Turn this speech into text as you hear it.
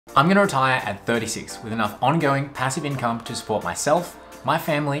I'm gonna retire at 36 with enough ongoing passive income to support myself, my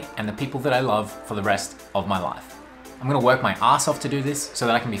family, and the people that I love for the rest of my life. I'm gonna work my ass off to do this so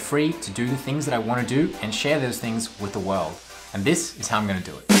that I can be free to do the things that I wanna do and share those things with the world. And this is how I'm gonna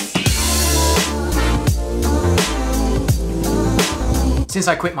do it. Since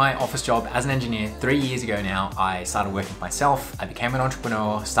I quit my office job as an engineer 3 years ago now, I started working for myself. I became an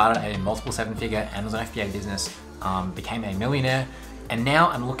entrepreneur, started a multiple seven-figure Amazon FBA business, became a millionaire, and now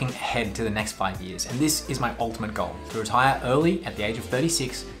I'm looking ahead to the next 5 years. And this is my ultimate goal, to retire early at the age of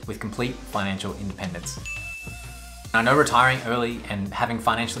 36 with complete financial independence. I know retiring early and having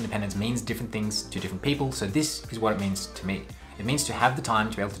financial independence means different things to different people, so this is what it means to me. It means to have the time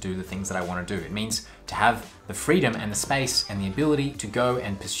to be able to do the things that I want to do. It means to have the freedom and the space and the ability to go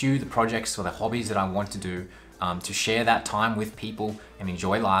and pursue the projects or the hobbies that I want to do, to share that time with people and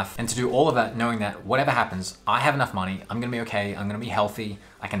enjoy life, and to do all of that knowing that whatever happens, I have enough money, I'm gonna be okay, I'm gonna be healthy,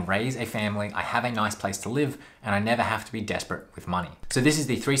 I can raise a family, I have a nice place to live, and I never have to be desperate with money. So this is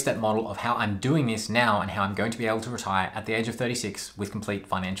the 3-step model of how I'm doing this now and how I'm going to be able to retire at the age of 36 with complete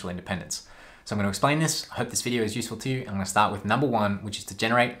financial independence. So I'm going to explain this. I hope this video is useful to you. I'm going to start with number 1, which is to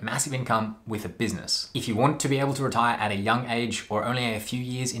generate massive income with a business. If you want to be able to retire at a young age or only a few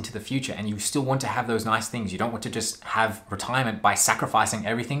years into the future, and you still want to have those nice things, you don't want to just have retirement by sacrificing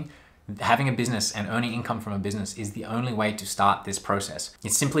everything, having a business and earning income from a business is the only way to start this process.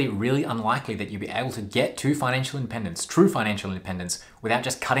 It's simply really unlikely that you'll be able to get to financial independence, true financial independence, without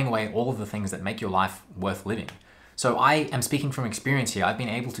just cutting away all of the things that make your life worth living. So I am speaking from experience here. I've been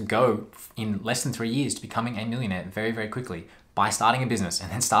able to go in less than 3 years to becoming a millionaire very, very quickly by starting a business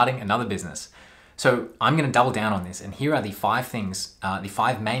and then starting another business. So I'm going to double down on this. And here are the 5 things, the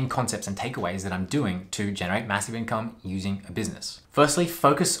 5 main concepts and takeaways that I'm doing to generate massive income using a business. Firstly,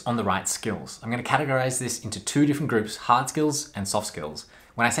 focus on the right skills. I'm going to categorize this into 2 different groups, hard skills and soft skills.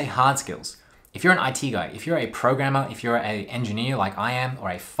 When I say hard skills, if you're an IT guy, if you're a programmer, if you're an engineer like I am, or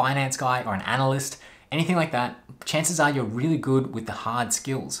a finance guy or an analyst, anything like that, chances are you're really good with the hard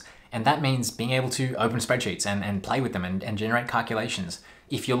skills. And that means being able to open spreadsheets and play with them and generate calculations.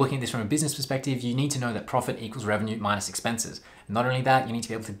 If you're looking at this from a business perspective, you need to know that profit equals revenue minus expenses. And not only that, you need to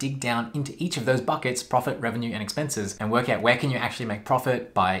be able to dig down into each of those buckets, profit, revenue, and expenses, and work out where can you actually make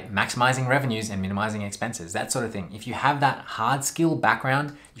profit by maximizing revenues and minimizing expenses, that sort of thing. If you have that hard skill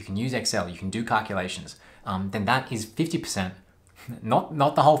background, you can use Excel, you can do calculations, then that is 50%,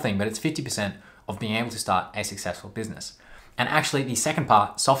 not the whole thing, but it's 50% of being able to start a successful business. And actually the second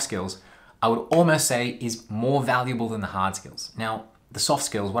part, soft skills, I would almost say is more valuable than the hard skills. Now, the soft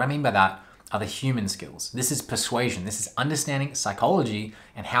skills, what I mean by that are the human skills. This is persuasion. This is understanding psychology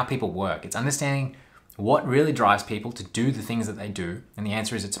and how people work. It's understanding what really drives people to do the things that they do. And the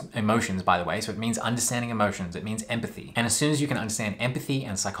answer is it's emotions, by the way. So it means understanding emotions. It means empathy. And as soon as you can understand empathy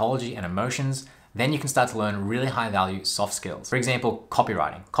and psychology and emotions, then you can start to learn really high value soft skills. For example,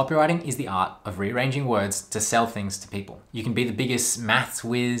 copywriting. Copywriting is the art of rearranging words to sell things to people. You can be the biggest maths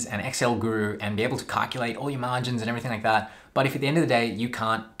whiz and Excel guru and be able to calculate all your margins and everything like that. But if at the end of the day, you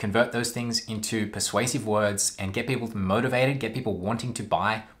can't convert those things into persuasive words and get people motivated, get people wanting to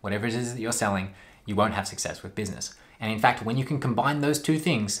buy whatever it is that you're selling, you won't have success with business. And in fact, when you can combine those 2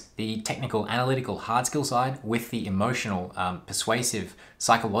 things, the technical, analytical, hard skill side with the emotional, persuasive,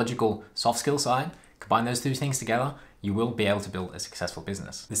 psychological, soft skill side, combine those 2 things together, you will be able to build a successful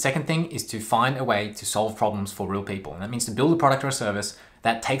business. The second thing is to find a way to solve problems for real people. And that means to build a product or a service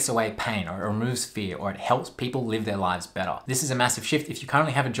that takes away pain or removes fear, or it helps people live their lives better. This is a massive shift. If you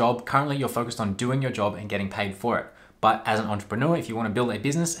currently have a job, currently you're focused on doing your job and getting paid for it. But as an entrepreneur, if you want to build a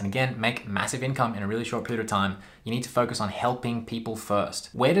business and again, make massive income in a really short period of time, you need to focus on helping people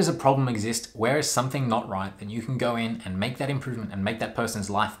first. Where does a problem exist? Where is something not right? Then you can go in and make that improvement and make that person's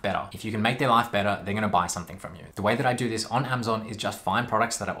life better. If you can make their life better, they're going to buy something from you. The way that I do this on Amazon is just find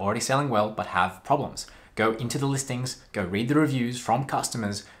products that are already selling well, but have problems. Go into the listings, go read the reviews from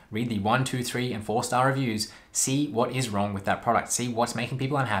customers, read the 1, 2, 3, and 4-star reviews, see what is wrong with that product, see what's making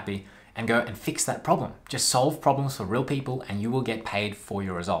people unhappy, and go and fix that problem. Just solve problems for real people and you will get paid for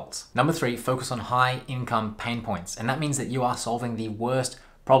your results. Number 3, focus on high income pain points. And that means that you are solving the worst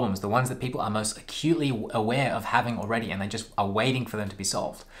problems, the ones that people are most acutely aware of having already and they just are waiting for them to be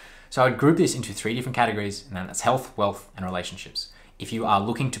solved. So I would group this into 3 different categories, and that's health, wealth, and relationships. If you are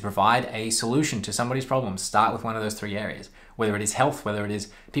looking to provide a solution to somebody's problems, start with one of those 3 areas. Whether it is health, whether it is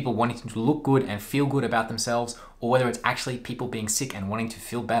people wanting to look good and feel good about themselves, or whether it's actually people being sick and wanting to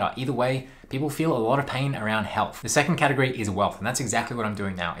feel better. Either way, people feel a lot of pain around health. The second category is wealth, and that's exactly what I'm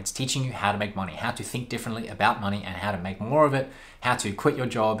doing now. It's teaching you how to make money, how to think differently about money and how to make more of it, how to quit your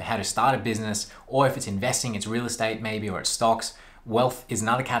job, how to start a business, or if it's investing, it's real estate maybe, or it's stocks. Wealth is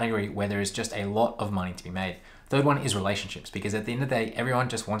another category where there is just a lot of money to be made. Third one is relationships, because at the end of the day, everyone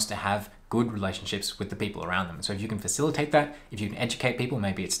just wants to have good relationships with the people around them. So if you can facilitate that, if you can educate people,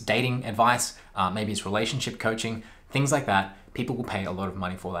 maybe it's dating advice, maybe it's relationship coaching, things like that, people will pay a lot of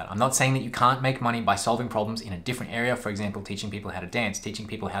money for that. I'm not saying that you can't make money by solving problems in a different area. For example, teaching people how to dance, teaching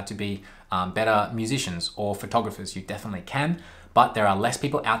people how to be better musicians or photographers. You definitely can, but there are less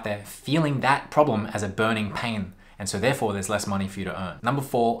people out there feeling that problem as a burning pain. And so therefore there's less money for you to earn. Number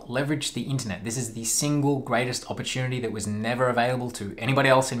 4, leverage the internet. This is the single greatest opportunity that was never available to anybody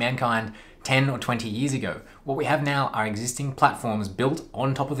else in mankind 10 or 20 years ago. What we have now are existing platforms built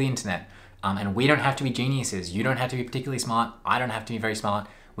on top of the internet. And we don't have to be geniuses. You don't have to be particularly smart. I don't have to be very smart.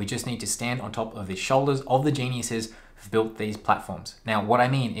 We just need to stand on top of the shoulders of the geniuses who've built these platforms. Now, what I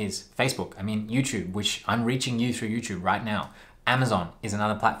mean is Facebook, I mean YouTube, which I'm reaching you through YouTube right now. Amazon is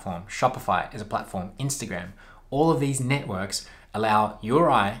another platform. Shopify is a platform. Instagram. All of these networks allow you or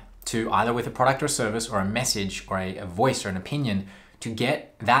I to, either with a product or service or a message or a voice or an opinion, to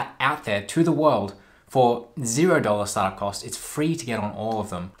get that out there to the world for $0 startup cost. It's free to get on all of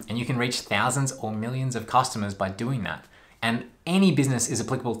them, and you can reach thousands or millions of customers by doing that. And any business is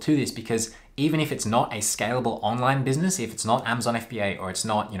applicable to this, because even if it's not a scalable online business, if it's not Amazon FBA or it's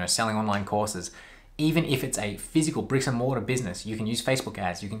not, selling online courses, even if it's a physical bricks and mortar business, you can use Facebook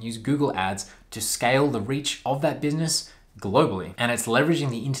ads, you can use Google ads to scale the reach of that business globally. And it's leveraging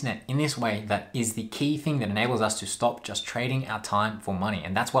the internet in this way that is the key thing that enables us to stop just trading our time for money.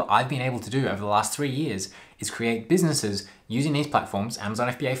 And that's what I've been able to do over the last 3 years, is create businesses using these platforms,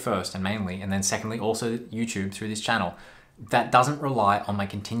 Amazon FBA first and mainly, and then secondly also YouTube through this channel, that doesn't rely on my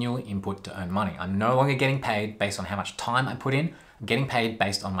continual input to earn money. I'm no longer getting paid based on how much time I put in. I'm getting paid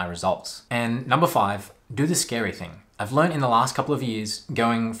based on my results. And number 5, do the scary thing. I've learned in the last couple of years,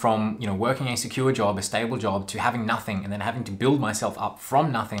 going from working a secure job, a stable job, to having nothing and then having to build myself up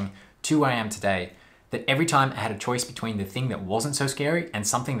from nothing to where I am today, that every time I had a choice between the thing that wasn't so scary and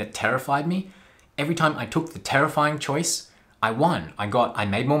something that terrified me, every time I took the terrifying choice, I won. I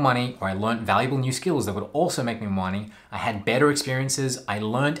made more money, or I learned valuable new skills that would also make me more money. I had better experiences. I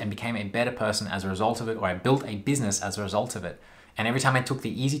learned and became a better person as a result of it, or I built a business as a result of it. And every time I took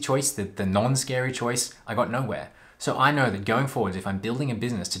the easy choice, the non-scary choice, I got nowhere. So I know that going forward, if I'm building a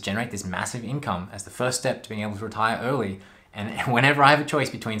business to generate this massive income as the first step to being able to retire early, and whenever I have a choice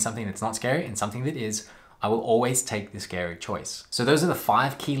between something that's not scary and something that is, I will always take the scary choice. So those are the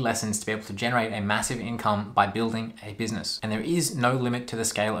 5 key lessons to be able to generate a massive income by building a business. And there is no limit to the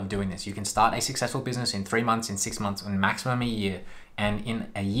scale of doing this. You can start a successful business in 3 months, in 6 months, and maximum a year. And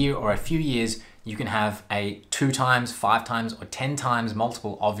in a year or a few years, you can have a 2 times, 5 times, or 10 times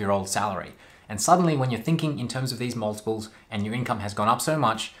multiple of your old salary. And suddenly when you're thinking in terms of these multiples and your income has gone up so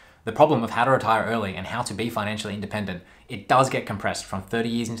much, the problem of how to retire early and how to be financially independent, it does get compressed from 30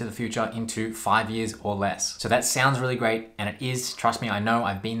 years into the future into 5 years or less. So that sounds really great, and it is, trust me, I know,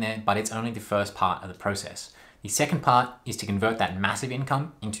 I've been there, but it's only the first part of the process. The second part is to convert that massive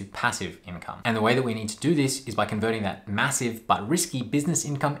income into passive income. And the way that we need to do this is by converting that massive but risky business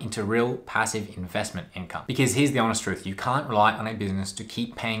income into real passive investment income. Because here's the honest truth, you can't rely on a business to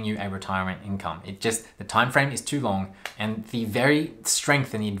keep paying you a retirement income. The time frame is too long, and the very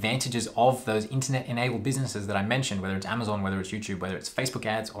strength and the advantages of those internet-enabled businesses that I mentioned, whether it's Amazon, whether it's YouTube, whether it's Facebook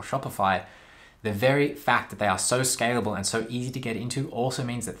ads or Shopify, the very fact that they are so scalable and so easy to get into also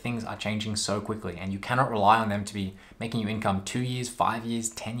means that things are changing so quickly, and you cannot rely on them to be making you income 2 years, 5 years,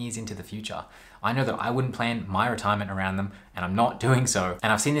 10 years into the future. I know that I wouldn't plan my retirement around them, and I'm not doing so.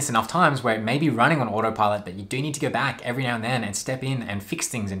 And I've seen this enough times where it may be running on autopilot, but you do need to go back every now and then and step in and fix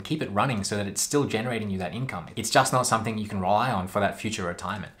things and keep it running so that it's still generating you that income. It's just not something you can rely on for that future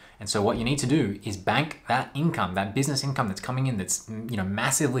retirement. And so what you need to do is bank that income, that business income that's coming in that's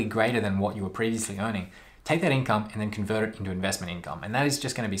massively greater than what you were previously earning. Take that income and then convert it into investment income. And that is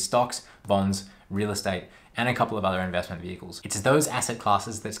just going to be stocks, bonds, real estate, and a couple of other investment vehicles. It's those asset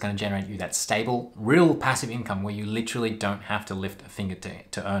classes that's going to generate you that stable, real passive income where you literally don't have to lift a finger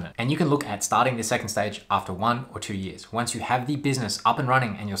to earn it. And you can look at starting the second stage after 1 or 2 years. Once you have the business up and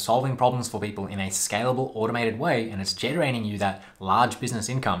running and you're solving problems for people in a scalable, automated way, and it's generating you that large business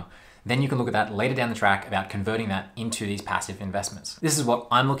income, then you can look at that later down the track about converting that into these passive investments. This is what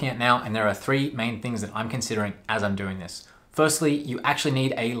I'm looking at now, and there are 3 main things that I'm considering as I'm doing this. Firstly, you actually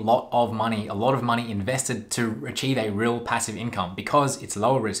need a lot of money invested to achieve a real passive income because it's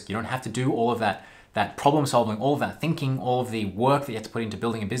lower risk. You don't have to do all of that problem solving, all of that thinking, all of the work that you have to put into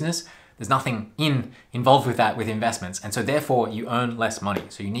building a business. There's nothing involved with that with investments. And so therefore you earn less money.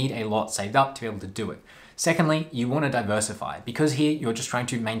 So you need a lot saved up to be able to do it. Secondly, you want to diversify because here you're just trying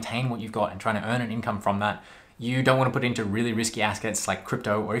to maintain what you've got and trying to earn an income from that. you don't want to put it into really risky assets like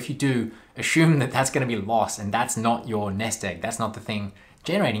crypto, or if you do, assume that that's going to be lost and that's not your nest egg. That's not the thing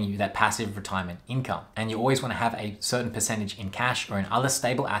generating you that passive retirement income. And you always want to have a certain percentage in cash or in other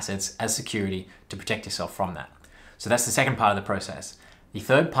stable assets as security to protect yourself from that. So that's the second part of the process. The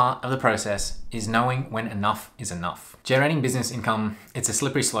third part of the process is knowing when enough is enough. Generating business income, it's a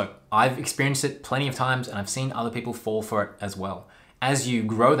slippery slope. I've experienced it plenty of times and I've seen other people fall for it as well. As you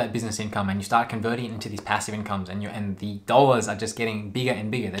grow that business income and you start converting it into these passive incomes and the dollars are just getting bigger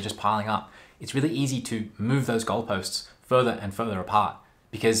and bigger, they're just piling up, it's really easy to move those goalposts further and further apart,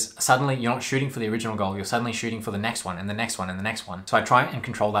 because suddenly you're not shooting for the original goal, you're suddenly shooting for the next one and the next one and the next one. So I try and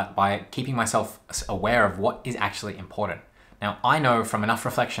control that by keeping myself aware of what is actually important. Now, I know from enough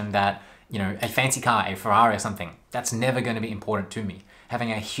reflection that, you know, a fancy car, a Ferrari or something, that's never going to be important to me.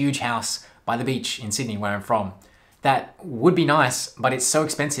 Having a huge house by the beach in Sydney, where I'm from, that would be nice, but it's so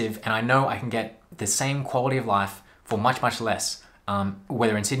expensive, and I know I can get the same quality of life for much, much less,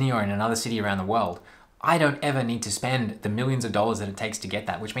 whether in Sydney or in another city around the world. I don't ever need to spend the millions of dollars that it takes to get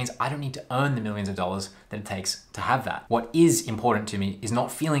that, which means I don't need to earn the millions of dollars that it takes to have that. What is important to me is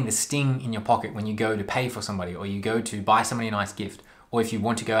not feeling the sting in your pocket when you go to pay for somebody, or you go to buy somebody a nice gift, or if you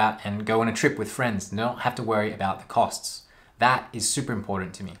want to go out and go on a trip with friends, you don't have to worry about the costs. That is super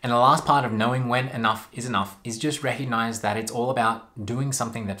important to me. And the last part of knowing when enough is just recognize that it's all about doing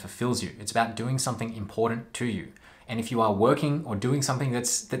something that fulfills you. It's about doing something important to you. And if you are working or doing something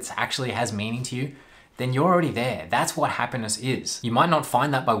that's actually has meaning to you, then you're already there. That's what happiness is. You might not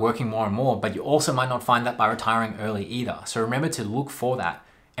find that by working more and more, but you also might not find that by retiring early either. So remember to look for that.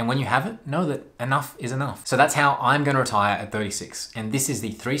 And when you have it, know that enough is enough. So that's how I'm gonna retire at 36. And this is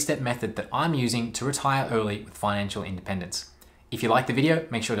the 3-step method that I'm using to retire early with financial independence. If you like the video,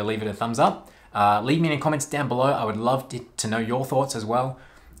 make sure to leave it a thumbs up. Leave me any comments down below. I would love to know your thoughts as well.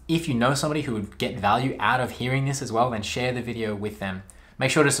 If you know somebody who would get value out of hearing this as well, then share the video with them.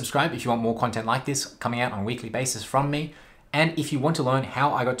 Make sure to subscribe if you want more content like this coming out on a weekly basis from me. And if you want to learn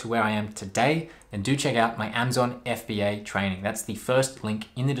how I got to where I am today, then do check out my Amazon FBA training. That's the first link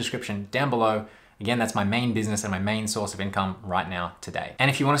in the description down below. Again, that's my main business and my main source of income right now today.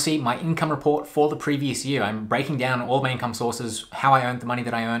 And if you want to see my income report for the previous year, I'm breaking down all my income sources, how I earned the money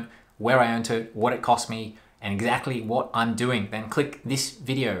that I earned, where I earned it, what it cost me, and exactly what I'm doing, then click this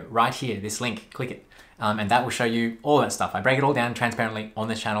video right here, this link, click it. And that will show you all that stuff. I break it all down transparently on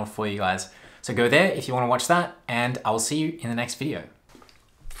this channel for you guys. So go there if you want to watch that, and I will see you in the next video.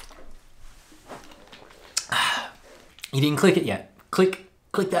 You didn't click it yet. Click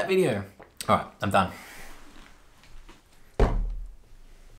that video. All right, I'm done.